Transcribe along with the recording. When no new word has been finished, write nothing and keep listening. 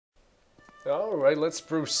Alright, let's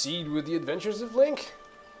proceed with the adventures of Link.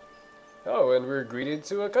 Oh, and we're greeted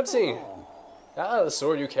to a cutscene. Ah, the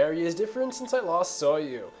sword you carry is different since I last saw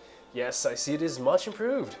you. Yes, I see it is much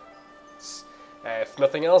improved. If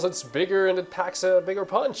nothing else, it's bigger and it packs a bigger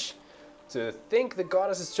punch. To think the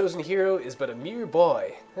goddess's chosen hero is but a mere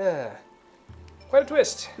boy. Quite a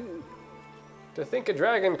twist. To think a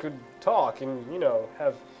dragon could talk and,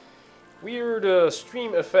 have weird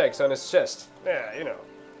stream effects on his chest.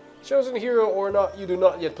 Chosen hero or not, you do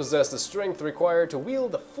not yet possess the strength required to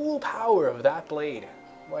wield the full power of that blade.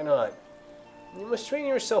 Why not? You must train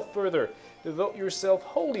yourself further. Devote yourself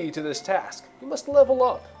wholly to this task. You must level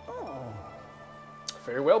up.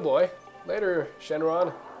 Very well, boy. Later,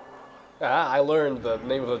 Shenron. I learned the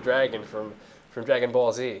name of the dragon from Dragon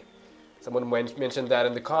Ball Z. Someone mentioned that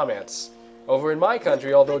in the comments. Over in my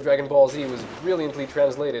country, although Dragon Ball Z was brilliantly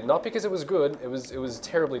translated, not because it was good, it was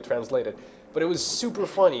terribly translated, but it was super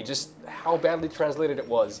funny, just how badly translated it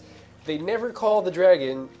was. They never called the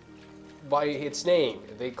dragon by its name.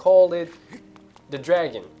 They called it the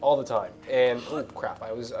dragon all the time. And oh crap,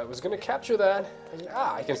 I was gonna capture that.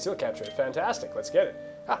 I can still capture it. Fantastic. Let's get it.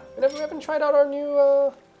 We haven't tried out our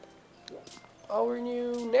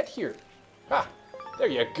new net here. There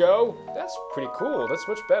you go. That's pretty cool. That's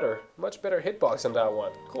much better. Much better hitbox on that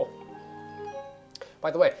one. Cool.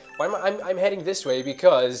 By the way, I'm heading this way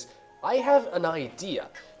because I have an idea.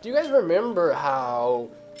 Do you guys remember how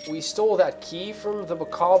we stole that key from the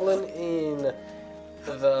bokoblin in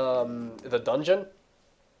the dungeon?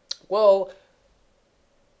 Well,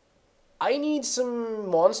 I need some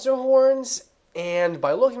monster horns, and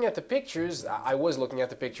by looking at the pictures, I was looking at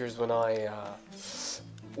the pictures when I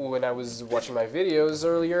was watching my videos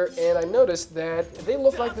earlier, and I noticed that they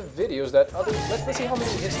look like the videos that other... Let's see how many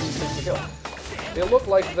hits these things to kill. They look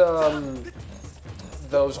like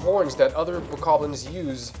those horns that other bokoblins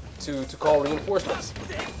use to call reinforcements.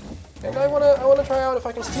 And I wanna try out if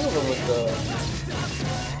I can steal them with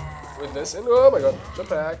this. And oh my god, jump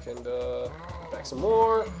back and back some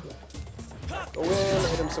more. Go in,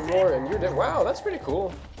 hit him some more, and you're dead. Wow, that's pretty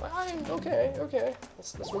cool. Okay.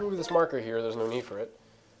 Let's remove this marker here. There's no need for it.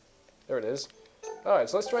 There it is. Alright,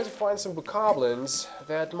 so let's try to find some bokoblins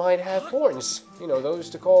that might have horns. Those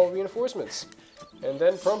to call reinforcements. And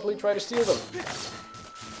then promptly try to steal them.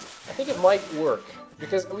 I think it might work,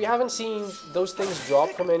 because we haven't seen those things drop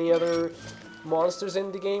from any other monsters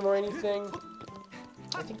in the game or anything.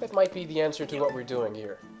 I think that might be the answer to what we're doing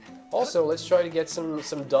here. Also, let's try to get some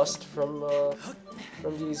dust from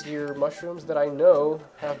these here mushrooms that I know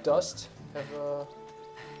have dust.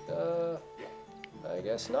 I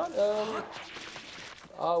guess not.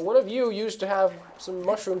 One of you used to have some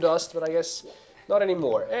mushroom dust, but I guess not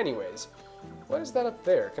anymore. Anyways, what is that up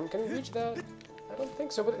there? Can we reach that? I don't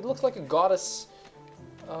think so, but it looks like a goddess,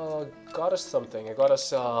 something. A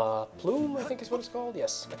goddess, plume, I think is what it's called?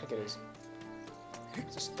 Yes, I think it is.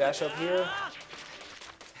 Just dash up here.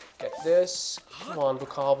 Get this. Come on,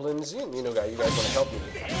 bokoblins. You guys want to help me.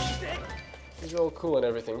 These are all cool and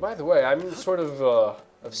everything. By the way, I'm sort of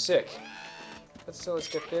sick. Let's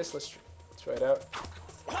get this. Let's try it out.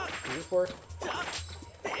 Does this work?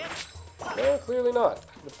 No, clearly not.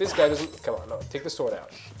 But this guy doesn't... Come on, no. Take the sword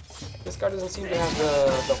out. This guy doesn't seem to have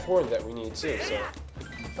the horn that we need too,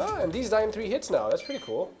 so... and these die in 3 hits now. That's pretty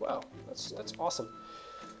cool. Wow, that's awesome.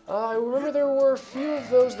 I remember there were a few of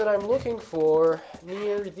those that I'm looking for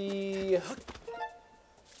near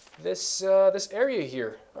this area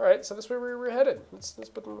here. All right, so that's where we're headed. Let's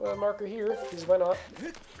put a marker here, because why not?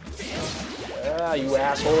 You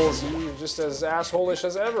assholes! You're just as asshole-ish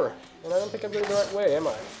as ever. And I don't think I'm going the right way, am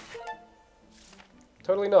I?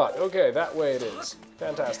 Totally not. Okay, that way it is.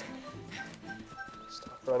 Fantastic.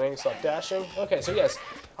 Stop running. Stop dashing. Okay, so yes,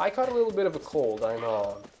 I caught a little bit of a cold. I'm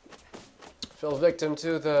fell victim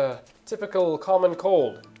to the typical common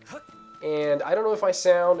cold. And I don't know if I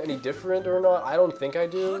sound any different or not. I don't think I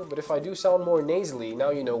do, but if I do sound more nasally,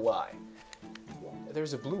 now you know why.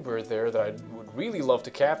 There's a bluebird there that I would really love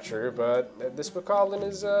to capture, but this bokoblin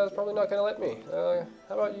is probably not gonna let me. How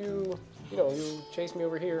about you, you chase me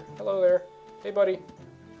over here. Hello there. Hey, buddy.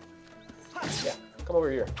 Yeah, come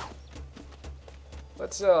over here.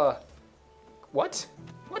 Let's, What?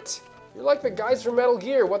 What? You're like the guys from Metal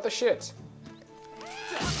Gear, what the shit?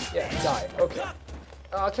 Yeah, die. Okay.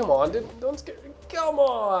 Come on, don't scare me. Come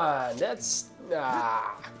on! That's... Yeah,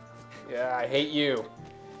 I hate you.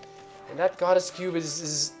 And that goddess cube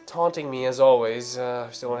is taunting me as always.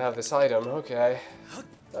 Still don't have this item. Okay.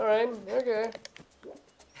 Alright, okay.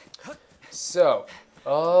 So,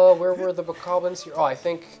 where were the bokoblins here? Oh, I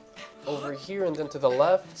think over here and then to the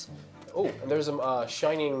left. Oh, and there's a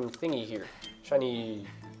shining thingy here. Shiny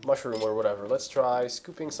mushroom or whatever. Let's try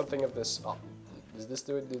scooping something of this up. Does this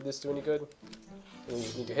do it? Did this do any good? We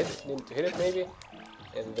need to hit it maybe,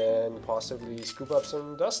 and then possibly scoop up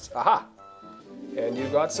some dust. Aha! And you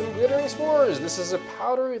got some glittering spores. This is a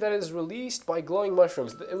powder that is released by glowing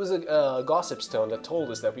mushrooms. It was a gossip stone that told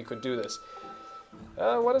us that we could do this.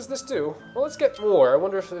 What does this do? Well, let's get more. I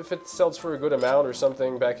wonder if it sells for a good amount or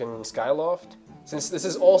something back in Skyloft. Since this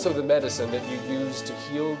is also the medicine that you use to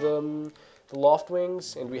heal the loft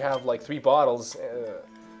wings, and we have like 3 bottles.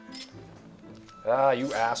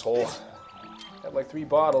 You asshole. I have like 3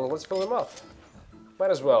 bottles. Let's fill them up. Might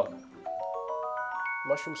as well.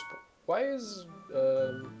 Mushroom spore. Why is...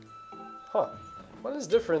 What is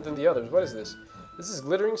different than the others? What is this? This is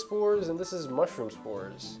glittering spores and this is mushroom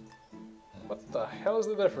spores. What the hell is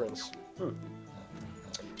the difference?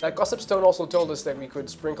 That gossip stone also told us that we could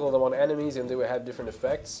sprinkle them on enemies and they would have different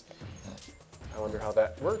effects. I wonder how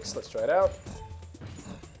that works. Let's try it out.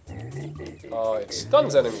 It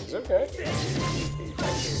stuns enemies. Okay.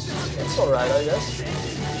 That's alright, I guess.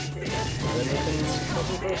 Then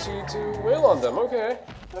we can proceed to wail on them. Okay.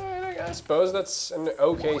 I suppose that's an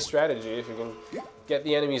okay strategy if you can get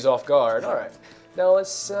the enemies off guard. Alright. Now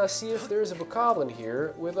let's see if there's a bokoblin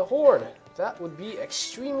here with a horn. That would be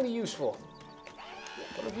extremely useful.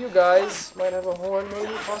 One of you guys might have a horn,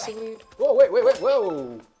 maybe, possibly. Whoa, wait,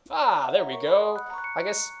 whoa! Ah, there we go. I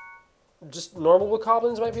guess just normal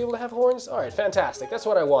bokoblins might be able to have horns. Alright, fantastic. That's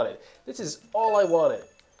what I wanted. This is all I wanted.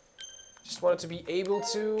 Just wanted to be able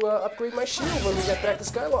to upgrade my shield when we get back to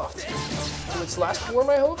Skyloft. To its last form,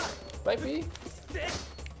 I hope? Might be.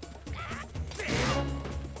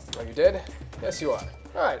 Are you dead? Yes, you are.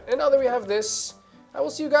 Alright, and now that we have this, I will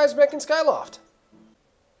see you guys back in Skyloft.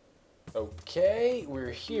 Okay,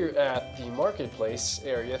 we're here at the marketplace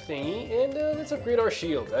area thingy, and let's upgrade our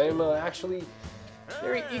shield. I am actually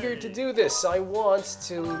very eager to do this. I want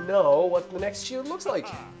to know what the next shield looks like.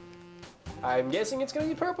 I'm guessing it's gonna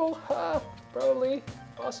be purple. Probably,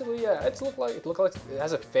 possibly, yeah. It look like it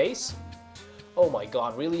has a face. Oh my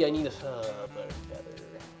god, really? I need a bird feather.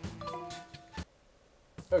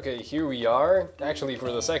 Okay, here we are. Actually, for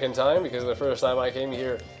the second time, because the first time I came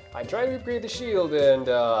here, I tried to upgrade the shield, and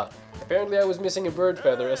apparently I was missing a bird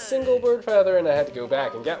feather, a single bird feather, and I had to go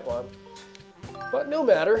back and get one. But no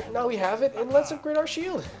matter, now we have it, and let's upgrade our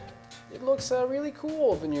shield. It looks really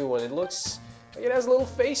cool, the new one. It looks like it has a little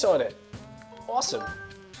face on it. Awesome.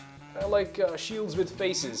 I like shields with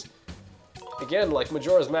faces. Again, like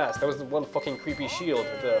Majora's Mask. That was the one fucking creepy shield.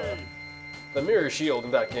 The mirror shield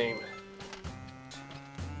in that game.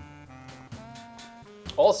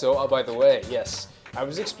 Also, by the way, yes, I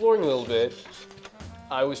was exploring a little bit.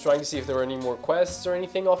 I was trying to see if there were any more quests or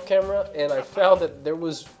anything off camera, and I found that there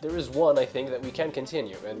is one, I think, that we can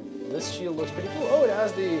continue. And this shield looks pretty cool. Oh,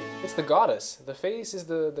 it's the goddess. The face is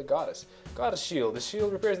the goddess. Goddess shield. The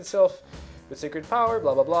shield repairs itself with sacred power,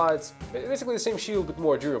 blah blah blah. It's basically the same shield but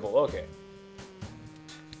more durable. Okay.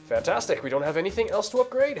 Fantastic. We don't have anything else to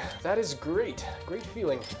upgrade. That is great. Great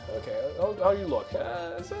feeling. Okay. How do you look?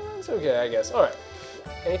 It's okay, I guess. All right.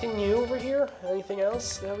 Anything new over here? Anything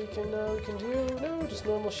else that we can do? No, just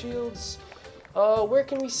normal shields. Where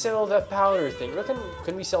can we sell that powder thing? Where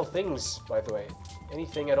can we sell things, by the way?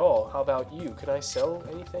 Anything at all? How about you? Can I sell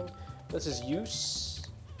anything? This is use.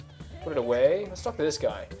 Put it away. Let's talk to this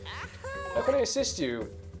guy. How can I assist you?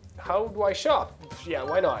 How do I shop? Yeah,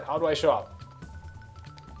 why not? How do I shop?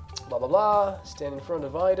 Blah blah blah. Stand in front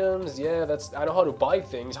of items. Yeah, I know how to buy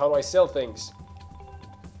things. How do I sell things?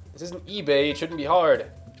 This isn't eBay, it shouldn't be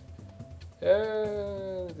hard.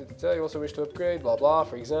 You also wish to upgrade, blah blah,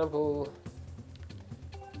 for example.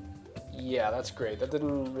 Yeah, that's great. That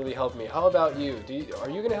didn't really help me. How about you? Are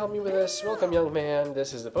you gonna help me with this? Welcome, young man.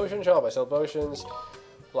 This is the potion shop. I sell potions.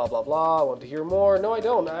 Blah blah blah. Want to hear more? No, I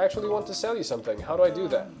don't. I actually want to sell you something. How do I do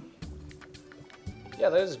that? Yeah,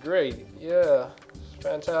 that is great. Yeah,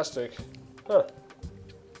 fantastic. Huh.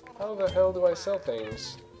 How the hell do I sell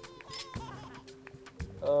things?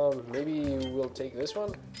 Maybe we'll take this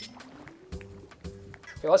one.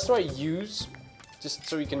 Okay, let's try use, just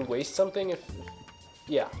so we can waste something.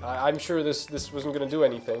 Yeah, I'm sure this wasn't gonna do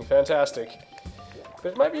anything. Fantastic,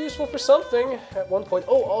 but it might be useful for something at one point.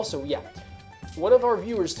 Oh, also, yeah, one of our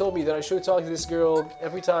viewers told me that I should talk to this girl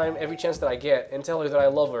every chance that I get, and tell her that I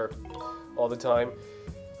love her all the time.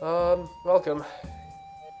 Welcome.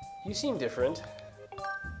 You seem different.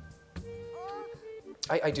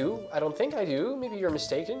 I do? I don't think I do. Maybe you're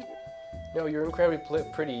mistaken. No, you're incredibly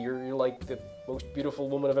pretty. You're like the most beautiful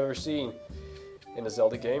woman I've ever seen in a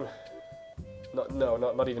Zelda game.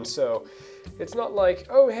 Not even so. It's not like,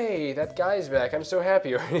 oh hey, that guy's back, I'm so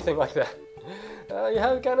happy, or anything like that. You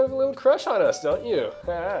have kind of a little crush on us, don't you?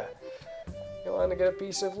 You want to get a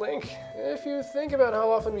piece of Link? If you think about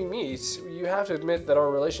how often we meet, you have to admit that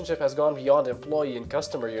our relationship has gone beyond employee and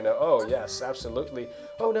customer, you know. Oh, yes, absolutely.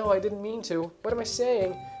 Oh, no, I didn't mean to. What am I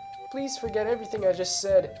saying? Please forget everything I just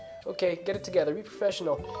said. Okay, get it together. Be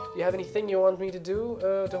professional. Do you have anything you want me to do,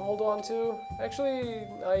 to hold on to? Actually,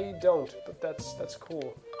 I don't, but that's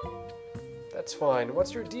cool. That's fine.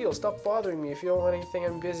 What's your deal? Stop bothering me. If you don't want anything,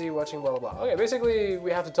 I'm busy watching blah blah blah. Okay, basically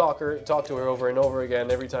we have to talk to her over and over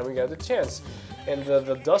again every time we get the chance. And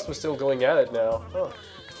the dust was still going at it now. Huh.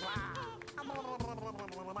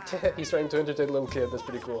 He's trying to entertain a little kid. That's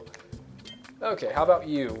pretty cool. Okay, how about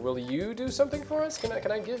you? Will you do something for us? Can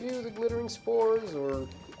I give you the glittering spores, or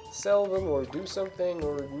sell them, or do something,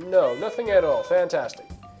 or no? Nothing at all. Fantastic.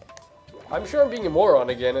 I'm sure I'm being a moron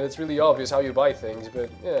again, and it's really obvious how you buy things, but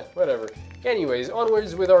yeah, whatever. Anyways,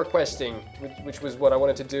 onwards with our questing, which was what I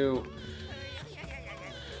wanted to do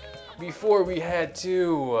before we head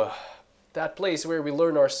to that place where we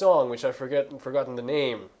learn our song, which I've forgotten the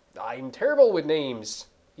name. I'm terrible with names.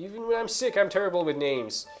 Even when I'm sick, I'm terrible with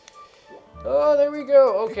names. Oh, there we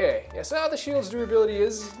go. Okay. Yes, the shield's durability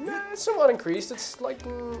is somewhat increased. It's like,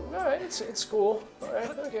 alright, it's cool.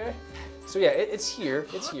 Alright, okay. So yeah, it's here.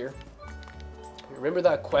 It's here. Remember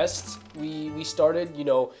that quest we started, you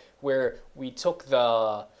know, where we took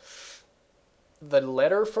the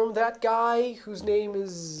letter from that guy whose name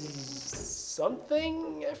is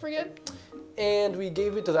something, I forget, and we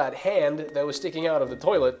gave it to that hand that was sticking out of the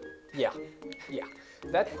toilet. Yeah.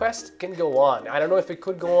 That quest can go on. I don't know if it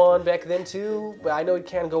could go on back then too, but I know it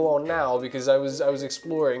can go on now because I was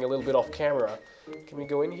exploring a little bit off camera. Can we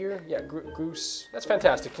go in here? Yeah, Goose. That's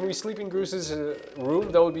fantastic. Can we sleep in Goose's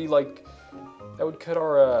room? That would be like... That would cut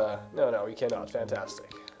our, no, we cannot.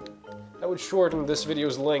 Fantastic. That would shorten this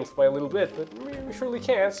video's length by a little bit, but we surely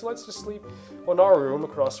can, so let's just sleep on our room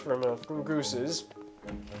across from Goose's.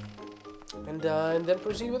 And then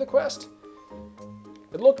proceed with the quest.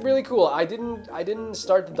 It looked really cool. I didn't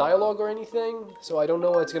start the dialogue or anything, so I don't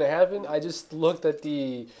know what's gonna happen. I just looked at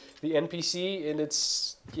the NPC, and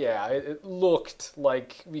it looked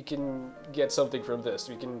like we can get something from this.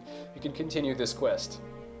 We can continue this quest.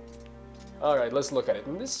 Alright, let's look at it.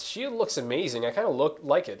 And this shield looks amazing. I kind of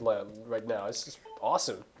like it right now. It's just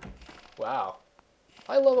awesome. Wow.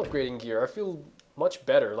 I love upgrading gear. I feel much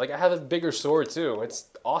better. Like, I have a bigger sword, too. It's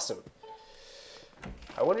awesome.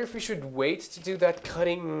 I wonder if we should wait to do that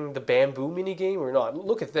cutting the bamboo minigame or not.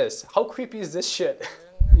 Look at this. How creepy is this shit?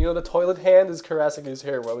 You know, the toilet hand is caressing his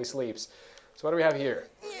hair while he sleeps. So what do we have here?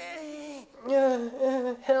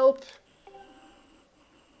 Help.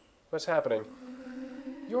 What's happening?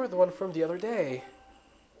 You're the one from the other day.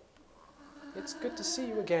 It's good to see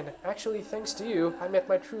you again. Actually, thanks to you, I met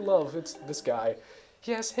my true love. It's this guy.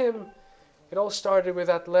 Yes, him. It all started with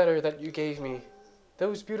that letter that you gave me.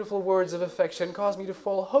 Those beautiful words of affection caused me to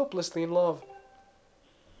fall hopelessly in love.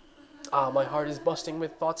 Ah, my heart is busting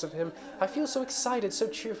with thoughts of him. I feel so excited, so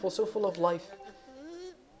cheerful, so full of life.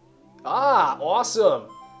 Ah, awesome!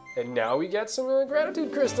 And now we get some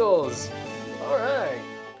gratitude crystals. Alright.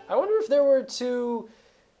 I wonder if there were two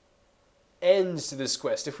ends to this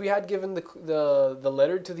quest. If we had given the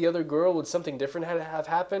letter to the other girl, would something different have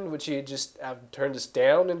happened? Would she just have turned us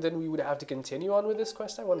down and then we would have to continue on with this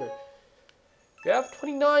quest? I wonder. We have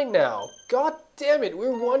 29 now. God damn it,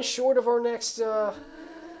 we're one short of our next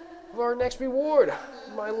reward.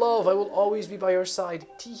 My love, I will always be by your side.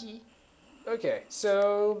 Teehee. Okay,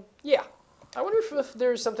 so yeah. I wonder if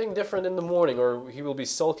there's something different in the morning, or he will be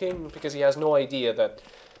sulking because he has no idea that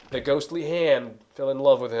the ghostly hand fell in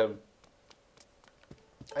love with him.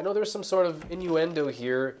 I know there's some sort of innuendo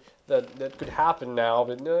here that could happen now,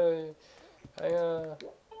 but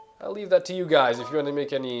I'll leave that to you guys if you want to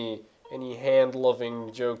make any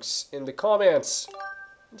hand-loving jokes in the comments.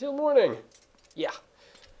 Until morning. Yeah.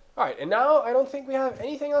 Alright, and now I don't think we have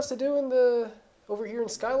anything else to do over here in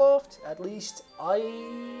Skyloft. At least I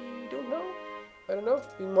don't know. I don't know.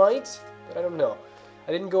 We might, but I don't know.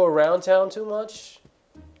 I didn't go around town too much,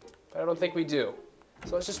 but I don't think we do.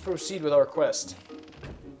 So let's just proceed with our quest.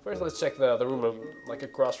 First, let's check the room like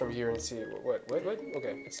across from here and see what.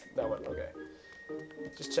 Okay, it's that one. Okay.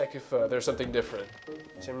 Just check if there's something different.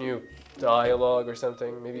 Some new dialogue or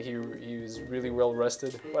something. Maybe he was really well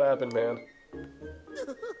rested. What happened, man?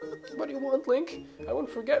 What do you want, Link? I won't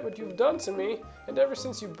forget what you've done to me. And ever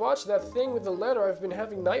since you botched that thing with the letter, I've been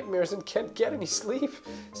having nightmares and can't get any sleep.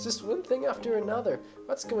 It's just one thing after another.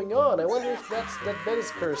 What's going on? I wonder if that bed is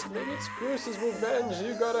cursed. Maybe it's Bruce's revenge.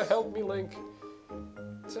 You gotta help me, Link.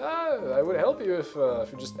 I would help you if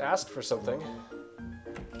you just asked for something.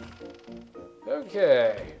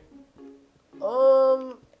 Okay.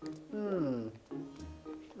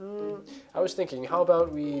 I was thinking, how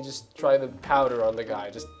about we just try the powder on the guy,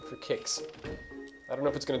 just for kicks. I don't know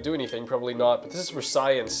if it's gonna do anything, probably not, but this is for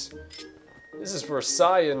science. This is for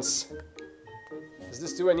science. Does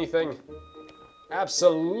this do anything?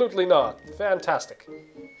 Absolutely not. Fantastic.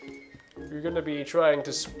 You're gonna be trying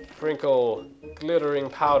to sprinkle glittering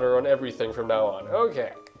powder on everything from now on.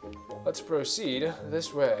 Okay. Let's proceed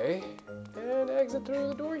this way and exit through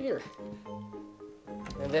the door here.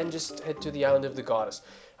 And then just head to the Island of the Goddess.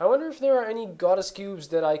 I wonder if there are any Goddess Cubes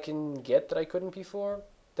that I can get that I couldn't before.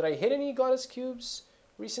 Did I hit any Goddess Cubes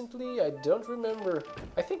recently? I don't remember.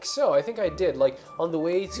 I think so. I think I did. Like, on the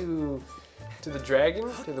way to the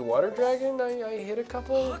dragon, to the water dragon, I hit a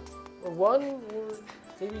couple. Or one, or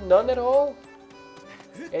maybe none at all.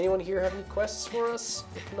 Anyone here have any quests for us?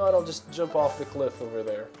 If not, I'll just jump off the cliff over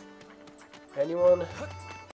there. Anyone?